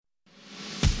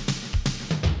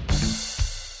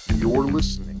You're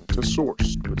listening to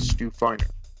Sourced with Stu Feiner.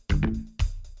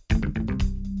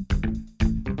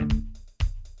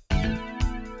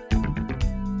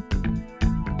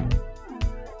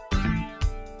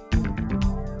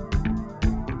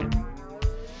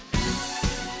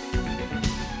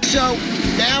 So,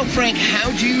 now, Frank, how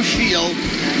do you feel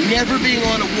never being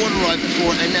on a water ride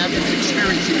before and now just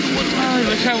experiencing the water ride? I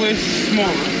wish I was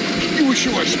smaller. You were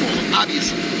sure smaller,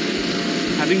 obviously.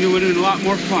 I think it would have been a lot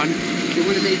more fun. It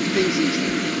would have made things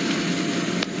easier.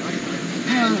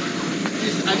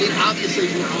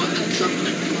 Obviously, we're on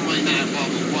something like that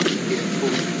while we're watching here to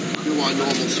do our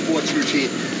normal sports routine.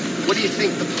 What do you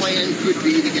think the plan could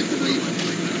be to get the weight?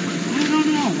 I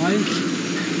don't know.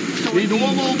 So a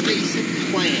normal basic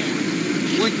plan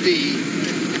would be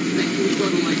that you would go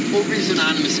to like Overeaters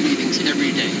Anonymous meetings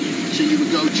every day. So you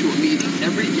would go to a meeting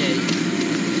every day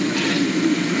and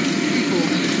people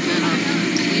that are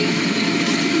being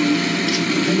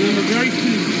I mean, I'm a very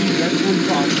keen eater. That's one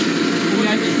problem. I mean,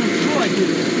 I just make sure I do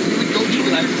it. You would go to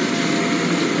it.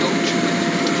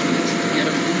 Get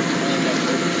a food plan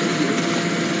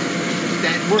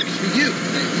that works for you,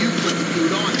 that you put the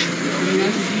food on. I mean, I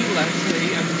just eat less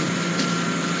today.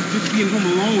 Just being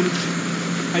home alone,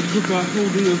 I took a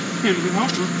holding of hamburger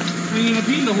helper. I ended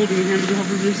up eating the holding of hamburger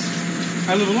helper because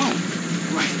I live alone.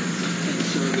 Right.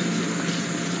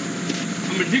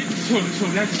 I'm addicted to soda, so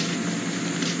that's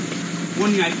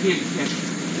one thing I can't get.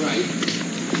 Right.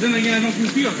 But then again, I don't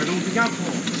drink beer. I don't drink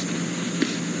alcohol.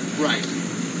 Right.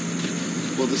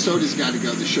 Well, the soda's got to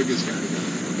go. The sugar's got to go.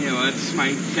 Yeah, well, that's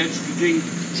the thing.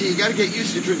 See, you got to get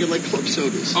used to drinking like club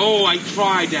sodas. Oh, I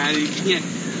tried that. You can't.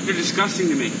 They're disgusting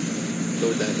to me. Go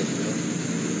with that.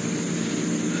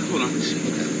 Hold on. Okay.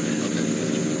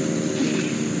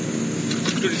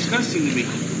 They're disgusting to me.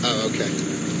 Oh, okay.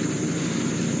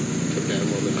 Okay,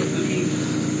 I'm on the I mean,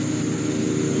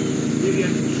 maybe I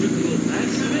can drink a little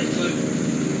less of it, but...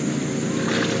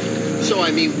 So,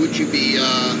 I mean, would you be,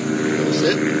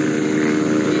 sit?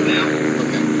 Now?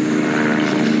 Okay.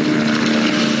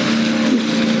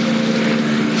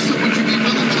 So would you be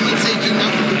willing to, let's say, do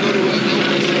nothing and go to a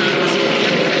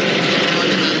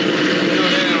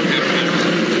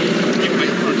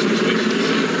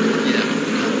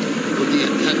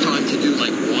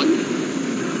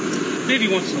maybe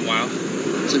once in a while.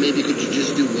 So maybe could you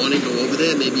just do one and go over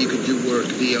there? Maybe you could do work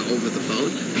via over the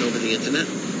phone and over the internet?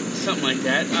 Something like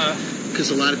that. Because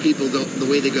a lot of people, the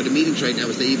way they go to meetings right now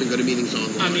is they even go to meetings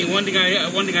online. I mean, one thing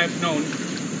I've known,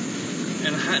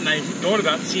 and I thought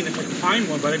about seeing if I could find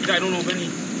one, but I don't know of any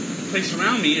place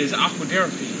around me, is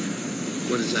aquatherapy.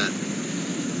 What is that?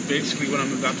 Basically what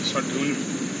I'm about to start doing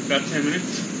in about 10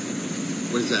 minutes.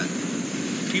 What is that?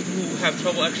 People who have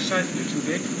trouble exercising, they're too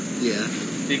big. Yeah.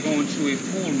 They go into a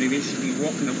pool and they basically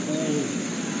walk in a pool.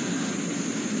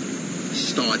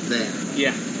 Start there.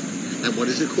 Yeah. And what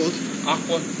is it called?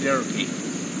 Aquatherapy.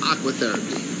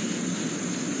 Aquatherapy.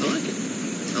 I like it.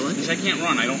 Because I can't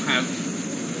run. I don't have...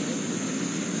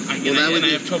 I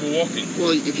have trouble walking.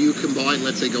 Well, if you combine,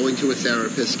 let's say, going to a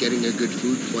therapist, getting a good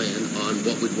food plan on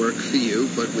what would work for you,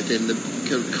 but within the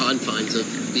confines of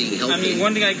being healthy. I mean,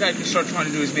 one thing I could start trying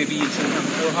to do is maybe instead of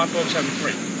having 4 hot dogs, having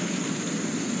 3.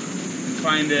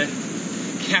 Trying to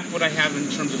cap what I have in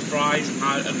terms of fries and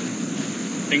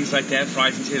things like that,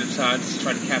 fries and tater tots,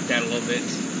 try to cap that a little bit.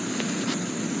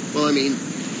 Well, I mean,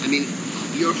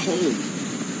 you're home,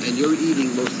 and you're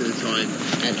eating most of the time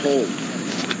at home.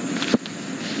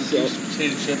 So,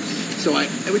 potato chips. So I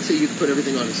would say you could put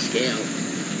everything on a scale,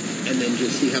 and then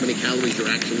just see how many calories you're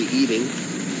actually eating,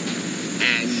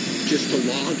 and just to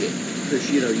log it,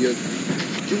 because, you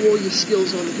do all your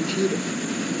skills on the computer.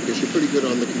 Because you're pretty good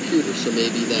on the computer, so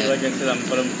maybe that... Like I said, I'm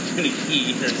going to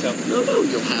eat here, so... No,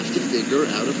 you'll have to figure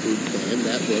out a food plan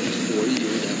that works for you.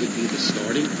 That would be the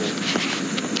starting point.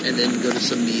 And then go to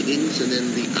some meetings, and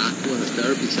then the aqua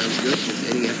therapy sounds good, just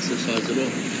any exercise at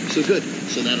all. So good.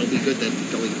 So that'll be good that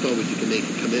going forward you can make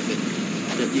a commitment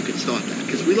that you can start that.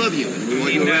 Because we love you, and we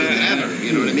want you around forever.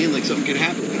 You know what I mean? Like something could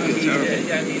happen. We feel terrible.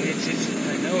 Yeah, I mean, it's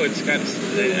I know it's just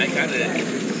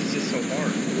so hard.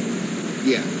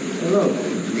 Yeah. Hello.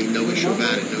 I mean, no issue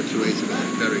about it, no two ways about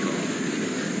it. Very hard.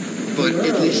 But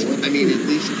at least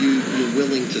you're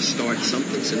willing to start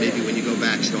something. So maybe when you go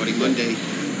back starting Monday,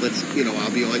 I'll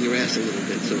be on your ass a little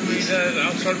bit. So at least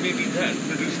I'll start maybe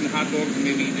producing hot dogs and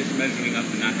maybe just measuring up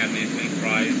and not having as many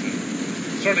fries and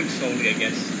starting slowly, I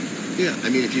guess. Yeah, I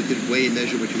mean, if you could weigh and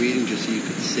measure what you're eating just so you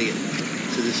could see it.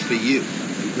 So this is for you.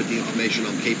 And put the information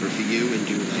on paper for you and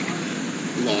do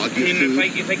log your food.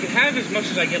 If I could have as much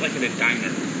as I get like at a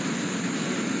diner.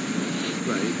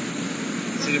 Right.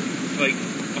 Instead of a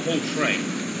whole tray.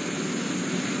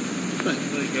 Right.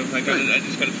 Like I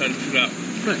just got to try to figure out.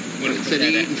 Right. Instead of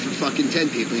eating for fucking 10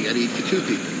 people, you got to eat for 2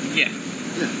 people. Yeah.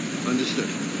 Yeah. Understood.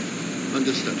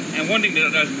 And one thing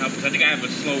that doesn't help is I think I have a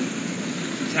slow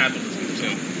metabolism, so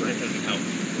that doesn't help.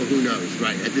 Well, who knows,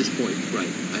 right? At this point, right?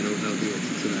 I don't know the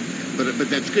answer to that. But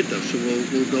that's good though. So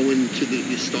we'll go into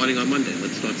you're starting on Monday.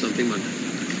 Let's start something Monday.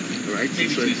 All right.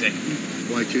 Maybe Tuesday.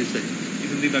 Why Tuesday?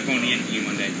 Because I'm thinking about going to Yankee game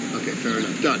Monday. Okay, fair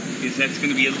enough. Done. Because that's going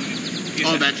to be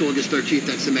that's August 13th.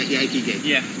 That's the Met Yankee game.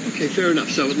 Yeah. Okay, fair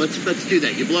enough. So let's do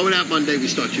that. You blow it out Monday. We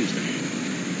start Tuesday.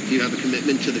 Do you have a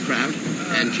commitment to the crowd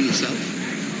and to yourself?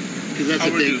 Because that's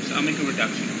I'll make a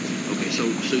reduction. Okay,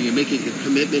 so you're making a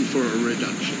commitment for a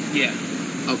reduction. Yeah.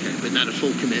 Okay, but not a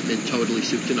full commitment, totally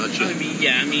soup to nuts. Right,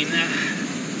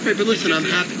 but listen, I'm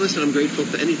happy. Listen, I'm grateful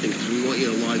for anything because we want you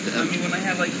alive forever. When I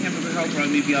have like hamburger helper,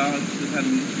 maybe I'll just have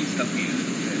free stuff here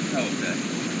and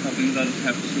helping others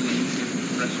have feelings and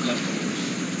fresh leftovers.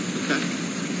 Okay,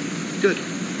 good.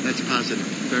 That's positive.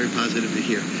 Very positive to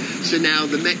hear. So now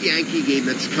the Met Yankee game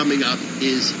that's coming up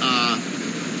is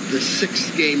the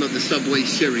 6th game of the Subway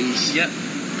Series. Yep.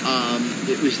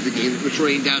 It was the game that was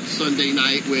rained out Sunday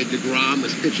night where DeGrom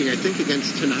was pitching, I think,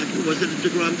 against Tanaka. Was it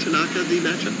DeGrom-Tanaka, the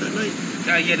matchup that night?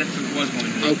 Yeah, that's what it was going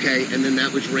to be. Okay, and then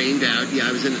that was rained out. Yeah,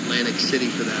 I was in Atlantic City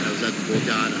for that. I was at the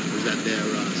Borgata. I was at their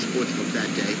sportsbook that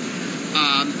day.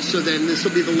 So then this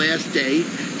will be the last day,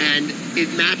 and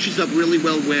it matches up really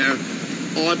well where,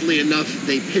 oddly enough,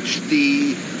 they pitched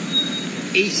the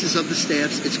aces of the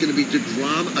staffs. It's going to be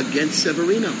DeGrom against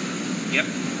Severino. Yep.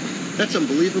 That's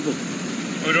unbelievable.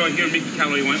 Or do I hear Mickey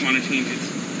Callaway might want to change it?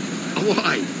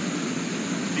 Why?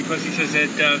 Because he says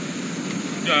that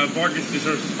Vargas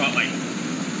deserves the spotlight.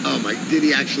 Oh my! Did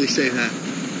he actually say that?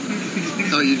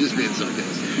 Oh, you're just being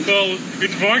sarcastic. Well,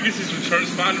 it's Vargas' return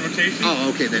spot in rotation. Oh,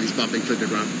 okay. Then he's bumping for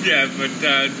DeGrom. Yeah, but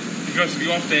because of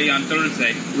the off day on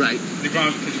Thursday, right?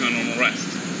 DeGrom's pitching on normal rest.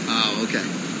 Oh, okay.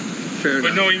 Fair enough.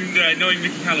 But knowing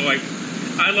Mickey Callaway,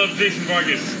 I love Jason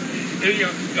Vargas.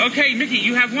 Okay, Mickey,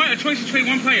 you have a choice to trade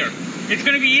one player. It's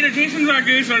going to be either Jason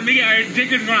Vargas or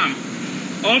Jacob DeGrom.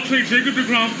 I'll trade Jacob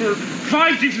DeGrom for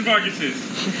 5 Jason Vargases.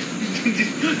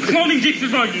 Cloning Jason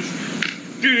Vargas.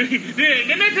 Dude,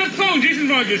 the Mets have cloned Jason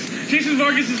Vargas. Jason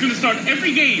Vargas is going to start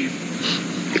every game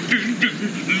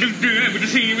with the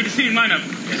same lineup.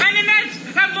 And the Mets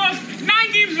have lost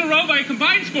 9 games in a row by a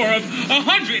combined score of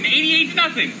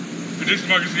 188-0. But Jason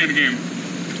Vargas in the game.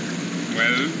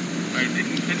 Well, I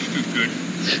didn't pitch too good.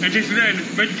 And Jason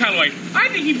Mickey Callaway, I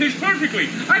think he pitched perfectly.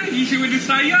 I think he should win the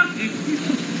Cy Young.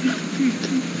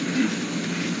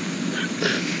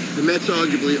 The Mets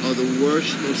arguably are the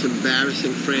worst, most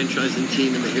embarrassing franchising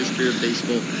team in the history of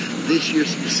baseball. This year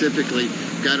specifically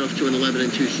got off to an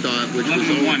 11-2 start, which was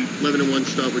 11-1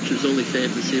 start, which was only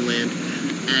fantasy land,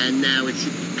 and now it's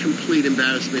complete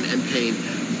embarrassment and pain.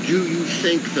 Do you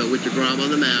think, though, with DeGrom on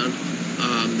the mound,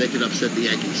 they could upset the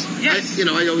Yankees? Yes.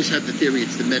 I always have the theory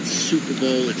it's the Mets Super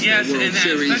Bowl, it's the World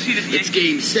Series, it's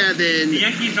Game 7. The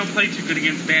Yankees don't play too good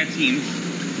against bad teams.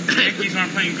 The Yankees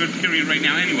aren't playing good, period, right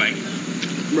now anyway.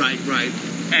 Right.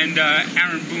 And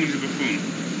Aaron Boone's a buffoon.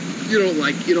 You don't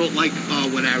like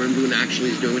what Aaron Boone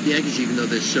actually is doing with the Yankees, even though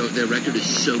their record is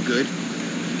so good.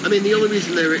 I mean, the only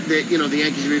reason the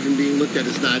Yankees are even being looked at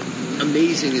as not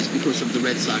amazing is because of the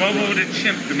Red Sox. Bobo the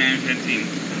Chimp, the management team.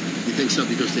 You think so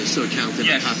because they're so talented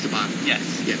from top to bottom? Yes.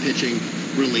 Yeah, pitching,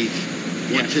 relief,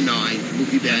 1 to 9,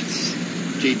 Mookie Betts,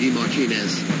 J.D.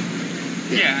 Martinez.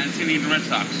 Yeah, and the Red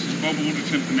Sox. Bobo the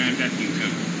Chimp, the management team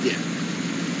too. Yeah.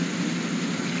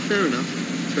 Fair enough.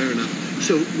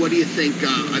 So, what do you think?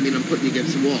 I'm putting you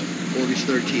against the wall. August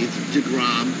 13th,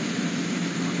 DeGrom,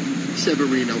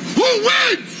 Severino. Who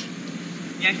wins?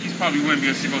 Yankees probably win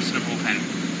because it goes to the bullpen.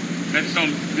 Mets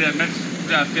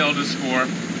fail to score.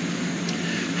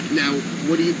 Now,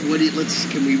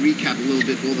 can we recap a little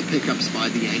bit all the pickups by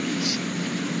the Yankees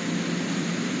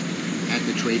at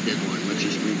the trade deadline? Let's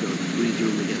just redo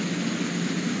them again.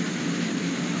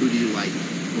 Who do you like?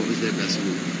 What was their best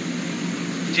move?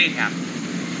 J-Ham.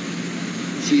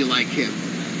 So you like him.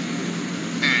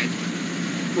 And,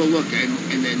 well, look,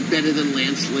 and then better than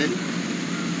Lance Lynn?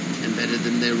 And better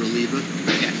than their reliever?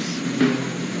 Yes.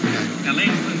 Okay. Now,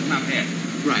 Lance Lynn's not bad.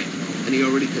 Right. And he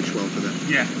already pitched well for them.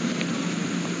 Yeah.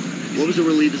 What was the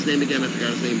reliever's name again? I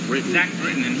forgot his name. Britton? Zach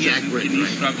Britton, and he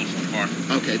struggled so far.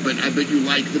 Okay, but I bet you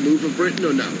like the move of Britton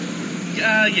or no?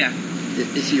 Yeah.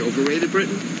 Is he overrated,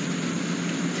 Britton?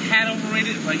 Tad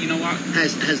overrated, but you know what?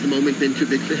 Has the moment been too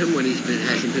big for him when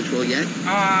hasn't pitched well yet?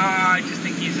 I just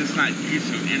think he's just not used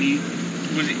to it, and he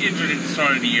was injured at the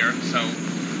start of the year, so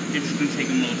it's going to take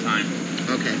him a little time.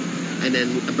 Okay, and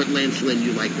then but Lance Lynn,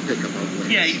 you like the pickup of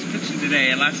Lance? Yeah, he's pitching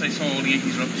today. Last I saw, the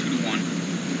Yankees were up 2-1.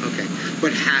 Okay.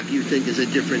 But Hap, you think, is a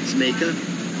difference maker?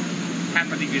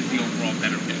 Hap, I think, is the overall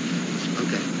better pick.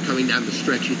 Okay. Coming down the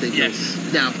stretch, you think? Yes.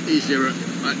 Now, is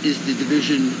the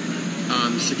division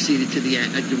succeeded to the?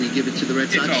 Do we give it to the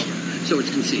Red Sox? It's over. So it's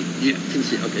conceded. You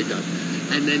concede. Okay, done.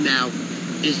 And then now,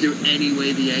 is there any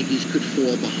way the Yankees could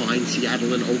fall behind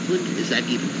Seattle and Oakland? Is that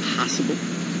even possible?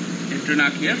 If they're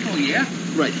not careful, yeah.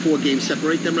 Right. 4 games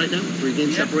separate them right now. 3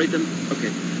 games separate them.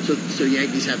 Okay. So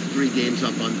Yankees have 3 games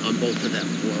up on both of them,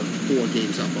 or 4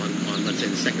 games up on let's say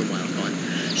the second wild card.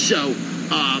 So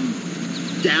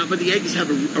but the Yankees have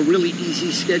a really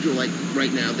easy schedule like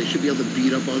right now. They should be able to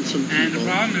beat up on some people. And the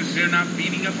problem is they're not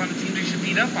beating up on the team they should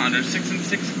beat up on. They're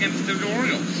 6-6 against the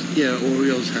Orioles. Yeah,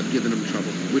 Orioles have given them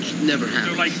trouble, which never happens.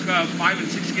 They're like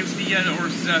 5-6 against the or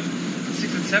 6-7,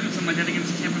 something like that,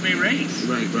 against the Tampa Bay Rays.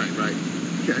 Right.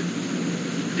 Okay.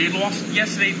 They lost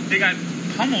yesterday. They got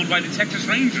pummeled by the Texas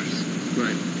Rangers.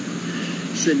 Right.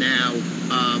 So now,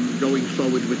 going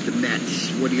forward with the Mets,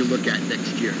 what do you look at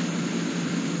next year?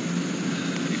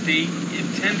 If they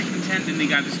intend to contend, then they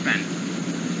got to spend.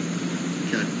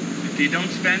 Okay. If they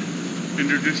don't spend, then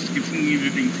they're just continuing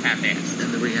to be half-assed.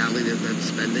 And the reality of them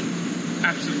spending?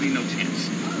 Absolutely no chance.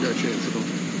 No chance at all.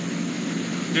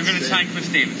 They're going to sign Chris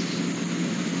Davis,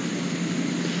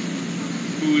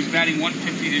 who is batting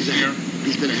 150 this year.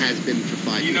 He's been a has-been for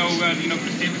 5 years. You know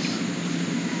Chris Davis?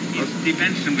 They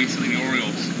benched him recently in the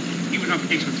Orioles. He was on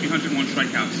pace for 301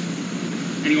 strikeouts,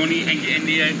 and he only in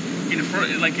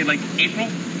April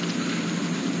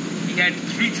he had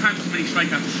 3 times as many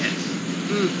strikeouts as hits.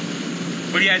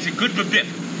 But he has a good BABIP.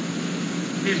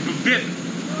 His BABIP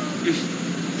is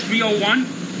 301,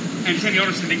 and Sandy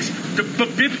Alderson thinks the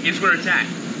BABIP is where it's at.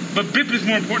 BABIP is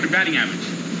more important than batting average.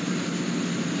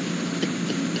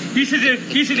 He said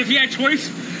if he had choice,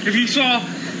 if he saw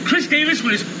Chris Davis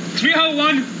with his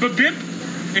 301 BABIP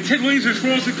and Ted Williams with his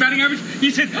 406 batting average, he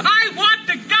said, I want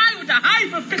the guy with the high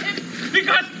BABIP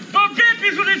because BABIP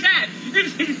is what it's at.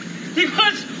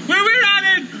 Because when we're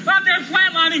out there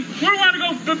flatlining, we want to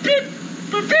go BABIP,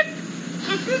 BABIP,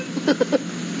 BABIP.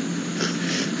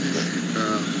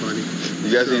 Funny.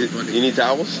 You guys funny. You need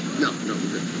towels? No, we're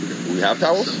good. We have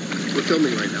towels? So, we're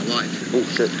filming right now, live. Oh,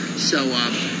 shit. So,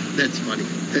 that's funny.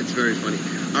 That's very funny.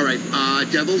 All right,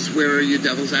 Devils, where are your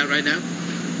Devils at right now?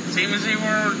 Same as they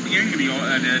were at the beginning of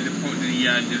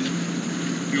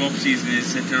the off-season,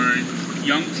 is that they're a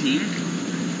young team.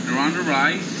 They're on the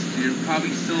rise. They're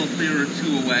probably still a player or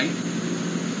 2 away.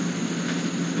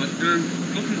 But they're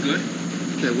looking good.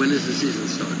 Okay, when does the season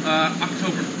start?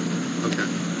 October. Okay.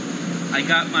 I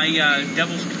got my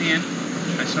Devils plan.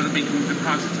 I started making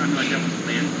deposits on my Devils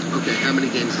plan. Okay, how many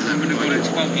games is that? I'm going to go to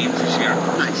 12 games this year.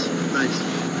 Nice.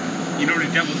 You know the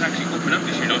Devils actually open up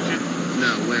this year, don't you?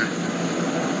 No, where?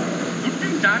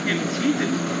 Dock in Sweden.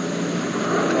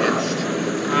 Against?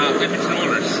 Edmonton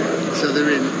Oilers. So they're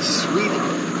in Sweden.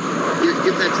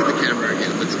 Give that to the camera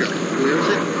again. Let's go. Where is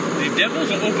it? The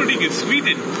Devils are opening in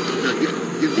Sweden. No,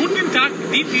 Guten Tag,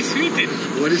 DT Sweden.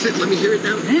 What is it? Let me hear it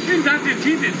now. Guten Tag,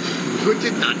 Sweden.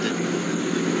 Guten Tag.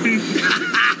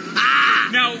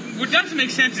 Now, what doesn't make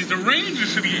sense is the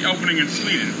Rangers should be opening in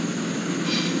Sweden.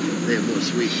 They have more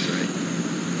Swedes, right?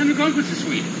 And the Gonkers in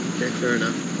Sweden. Okay, fair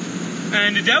enough.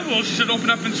 And the Devils should open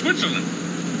up in Switzerland.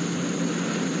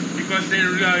 Because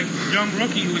their young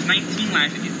rookie, who was 19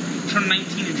 last year, turned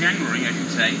 19 in January, I should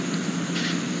say,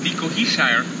 Nico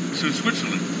Heishire, was in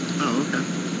Switzerland. Oh, okay.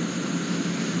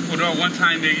 Although at one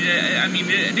time,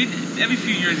 every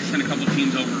few years they send a couple of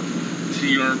teams over to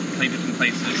Europe, play different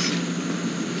places.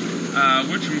 The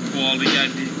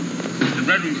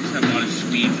Red Wings used to have a lot of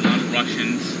Swedes, a lot of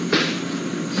Russians,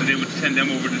 so they would send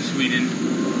them over to Sweden.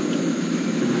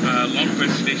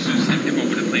 Lundqvist, they should have sent him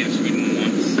over to play in Sweden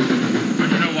once. But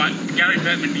you know what? Gary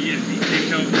Bettman, the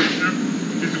NHL commissioner,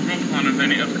 is a real fun of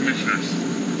commissioners.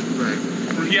 Right.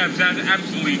 Where he has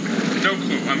absolutely no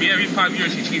clue. I mean, every 5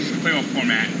 years he changes the playoff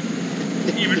format.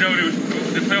 Even though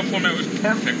the playoff format was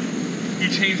perfect, he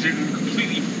changed it and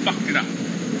completely fucked it up.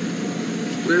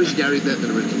 Where is Gary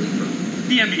Bettman originally from?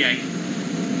 The NBA.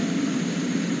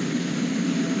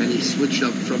 And he switched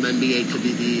up from NBA to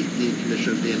be the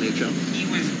commissioner of the NHL? He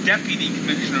was deputy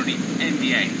commissioner of the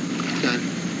NBA. Okay.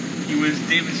 He was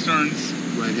David Stern's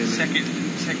second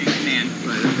command.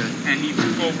 Right, okay. And he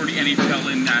took over the NHL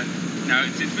in now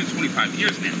it's been 25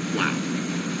 years now. Wow.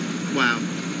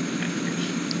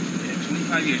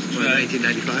 25 years.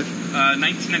 1995?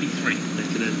 1993.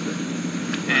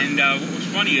 1993. Wow. And what was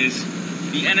funny is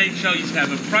the NHL used to have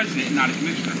a president, not a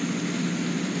commissioner.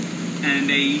 And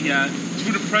they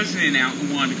threw the president out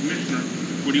and wanted a commissioner,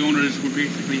 where the owners would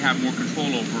basically have more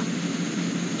control over them.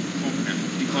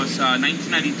 because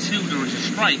 1992 there was a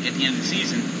strike at the end of the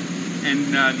season,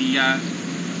 and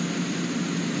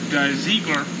the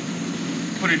Ziegler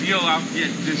put a deal out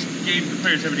that just gave the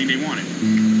players everything they wanted.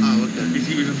 Oh, okay. Because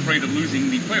he was afraid of losing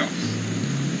the playoffs.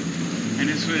 And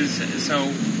this was,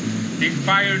 so they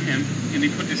fired him and they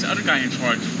put this other guy in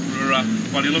charge for,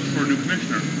 while they looked for a new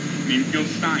commissioner named Gil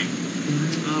Stein.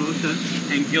 Oh, okay.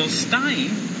 And Gil Stein,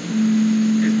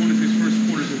 as one of his first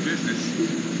orders of business,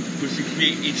 was to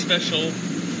create a special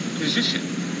position,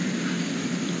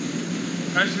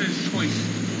 President's Choice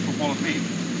for Hall of Fame.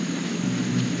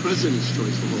 President's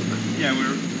Choice for Hall of Fame. Yeah,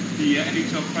 where the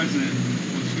NHL president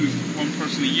will choose one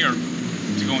person a year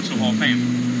to go into the Hall of Fame.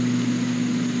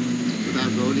 Without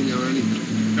voting or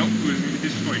anything? Nope, it was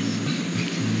his choice.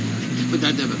 But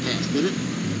that never passed, did it?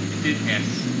 It did pass,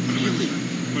 but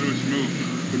it was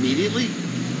removed. Immediately?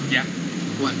 Yeah.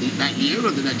 What, that year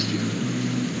or the next year?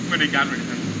 When they got rid of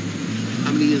him.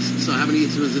 How many years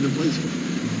was it in place for?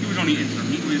 He was only interim.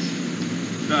 He was,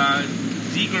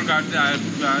 Ziegler got,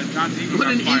 John Ziegler What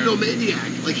got an fired.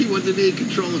 egomaniac. Like he wanted to be in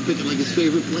control of picking like his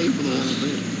favorite player for the Hall of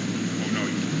Fame. Oh no,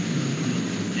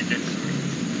 he did.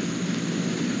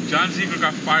 John Ziegler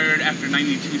got fired after the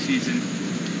 92 season.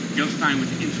 Gil Stein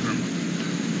was interim.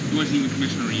 He wasn't even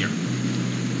commissioner a year.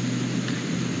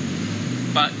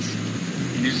 But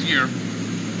in his year,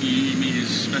 he made his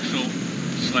special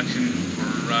selection for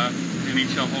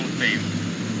NHL Hall of Fame.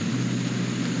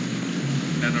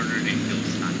 None other than Gil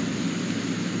Stein.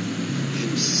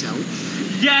 Himself?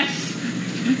 Yes!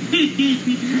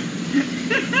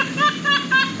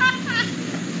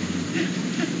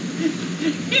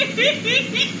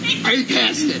 I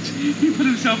passed it. He put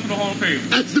himself in the Hall of Fame.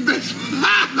 That's the best.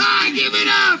 Give it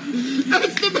up.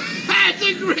 That's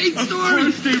a great story.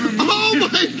 Of course they removed Oh him. my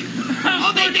God.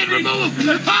 Oh, they did remove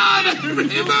him. Oh, they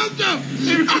removed him.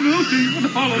 They removed him from the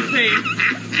Hall of Fame.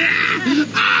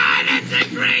 Ah, that's a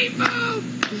great move.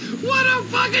 What a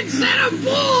fucking set of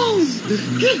bulls.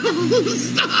 Gil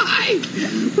Stein.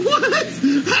 What?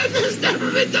 Has this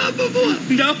never been done before?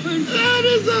 No.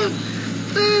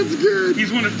 That's good.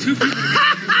 He's one of two people.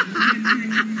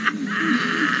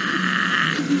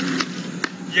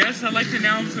 Yes, I'd like to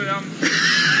announce that I'm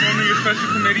forming a special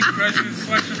committee, President's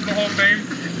Selection for the Hall of Fame,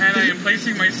 and I am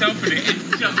placing myself in the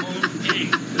NHL Hall of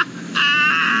Fame.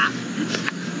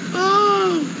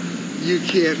 Oh, you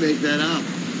can't make that up.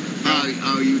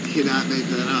 Oh, you cannot make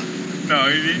that up. No,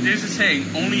 there's a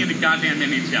saying, only in the goddamn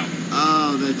NHL.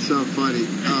 Oh, that's so funny.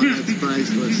 Oh, that's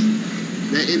priceless.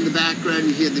 In the background,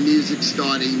 you hear the music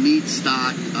starting.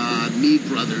 Meadstock, Mead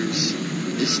Brothers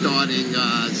is starting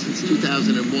since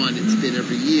 2001. It's been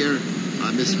every year.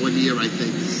 I missed 1 year, I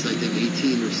think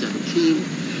 18 or 17.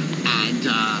 And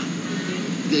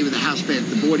they were the house band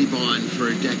at the Bordy Barn for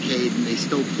a decade, and they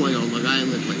still play on Long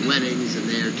Island, play weddings, and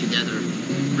they're together.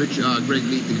 Greg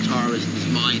Mead, the guitarist, is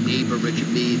my neighbor. Richard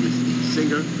Mead is the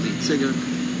lead singer.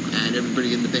 And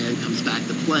everybody in the band comes back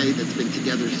to play. That's been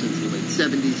together since the late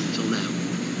 70s until now.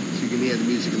 So you can hear the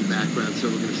music in the background. So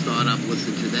we're going to start up,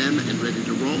 listen to them, and ready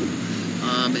to roll.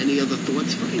 Any other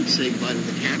thoughts, Frank? Say goodbye to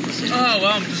the camera. Oh,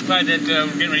 well, I'm just glad that we're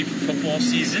getting ready for football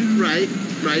season. Right.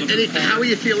 How are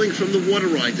you feeling from the water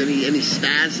rides? Any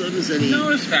spasms?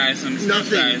 No spasms.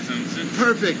 Nothing. No spasms.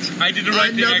 Perfect. I did the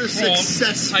right thing. I crawled.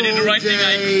 Successful I did the right day. thing.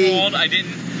 I crawled. I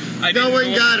didn't No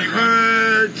one got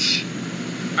hurt.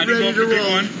 I didn't Ready go to for the big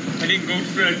roll. one. I didn't go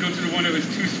to the one that was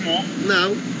too small.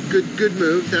 No. Good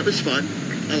move. That was fun.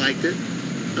 I liked it.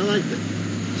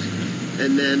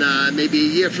 And then maybe a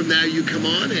year from now you come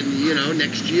on, and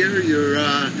next year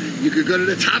you could go to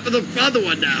the top of the other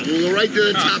one now. We'll go right to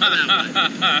the top of that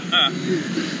one.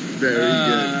 Very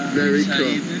good. Very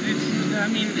cool.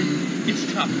 It's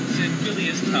tough. It really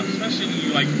is tough, especially when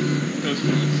you like those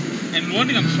foods. And one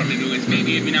thing I'm starting to do is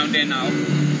maybe every now and then I'll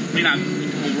eat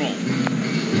the whole roll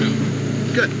too.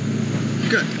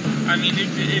 Good. I mean,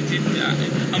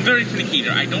 I'm very finicky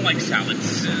eater. I don't like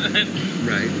salads.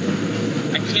 Right.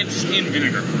 I can't stand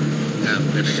vinegar. No,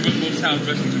 Which is what most salad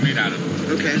dressings are made out of.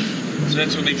 Okay. So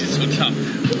that's what makes it so tough.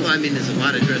 Well, there's a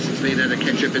lot of dressings made out of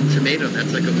ketchup and tomato.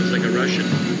 That's almost like a Russian.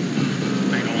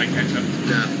 I don't like ketchup.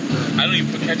 No. I don't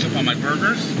even put ketchup on my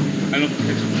burgers. I don't put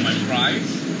ketchup on my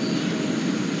fries.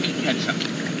 Eat ketchup.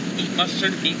 Eat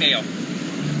mustard. Eat mayo.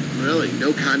 Really?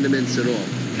 No condiments at all?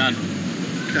 None.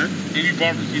 Okay. Maybe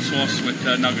barbecue sauce with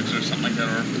nuggets or something like that.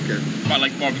 Or Okay. I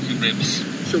like barbecue ribs.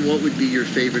 So what would be your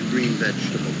favorite green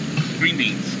vegetable? Green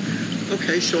beans.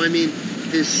 Okay, so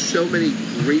there's so many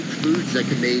great foods that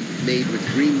can be made with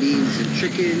green beans and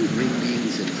chicken, green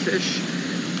beans and fish,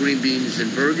 green beans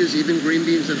and burgers, even green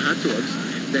beans and hot dogs,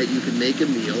 that you can make a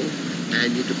meal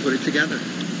and you can put it together.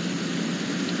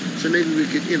 So maybe we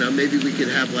could, maybe we could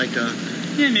have like a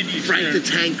maybe Frank the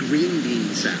Tank green bean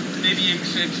salad. Maybe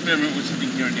experiment with something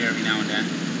here and there every now and then.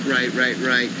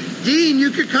 Right. Dean,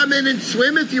 you could come in and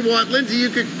swim if you want. Lindsay, you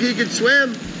could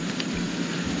swim.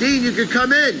 Dean, you could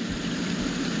come in.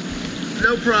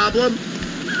 No problem.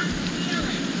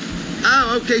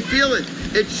 Oh, okay, feel it.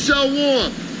 It's so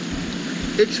warm.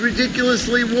 It's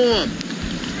ridiculously warm.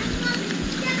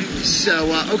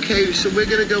 So, okay, so we're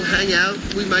going to go hang out.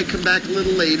 We might come back a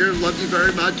little later. Love you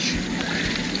very much.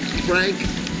 Frank,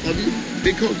 love you.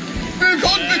 Big hug. Big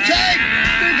hug for Tank.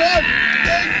 Big hug.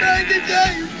 Tank,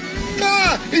 Tank.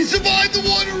 He survived the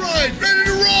water ride. Ready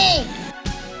to roll.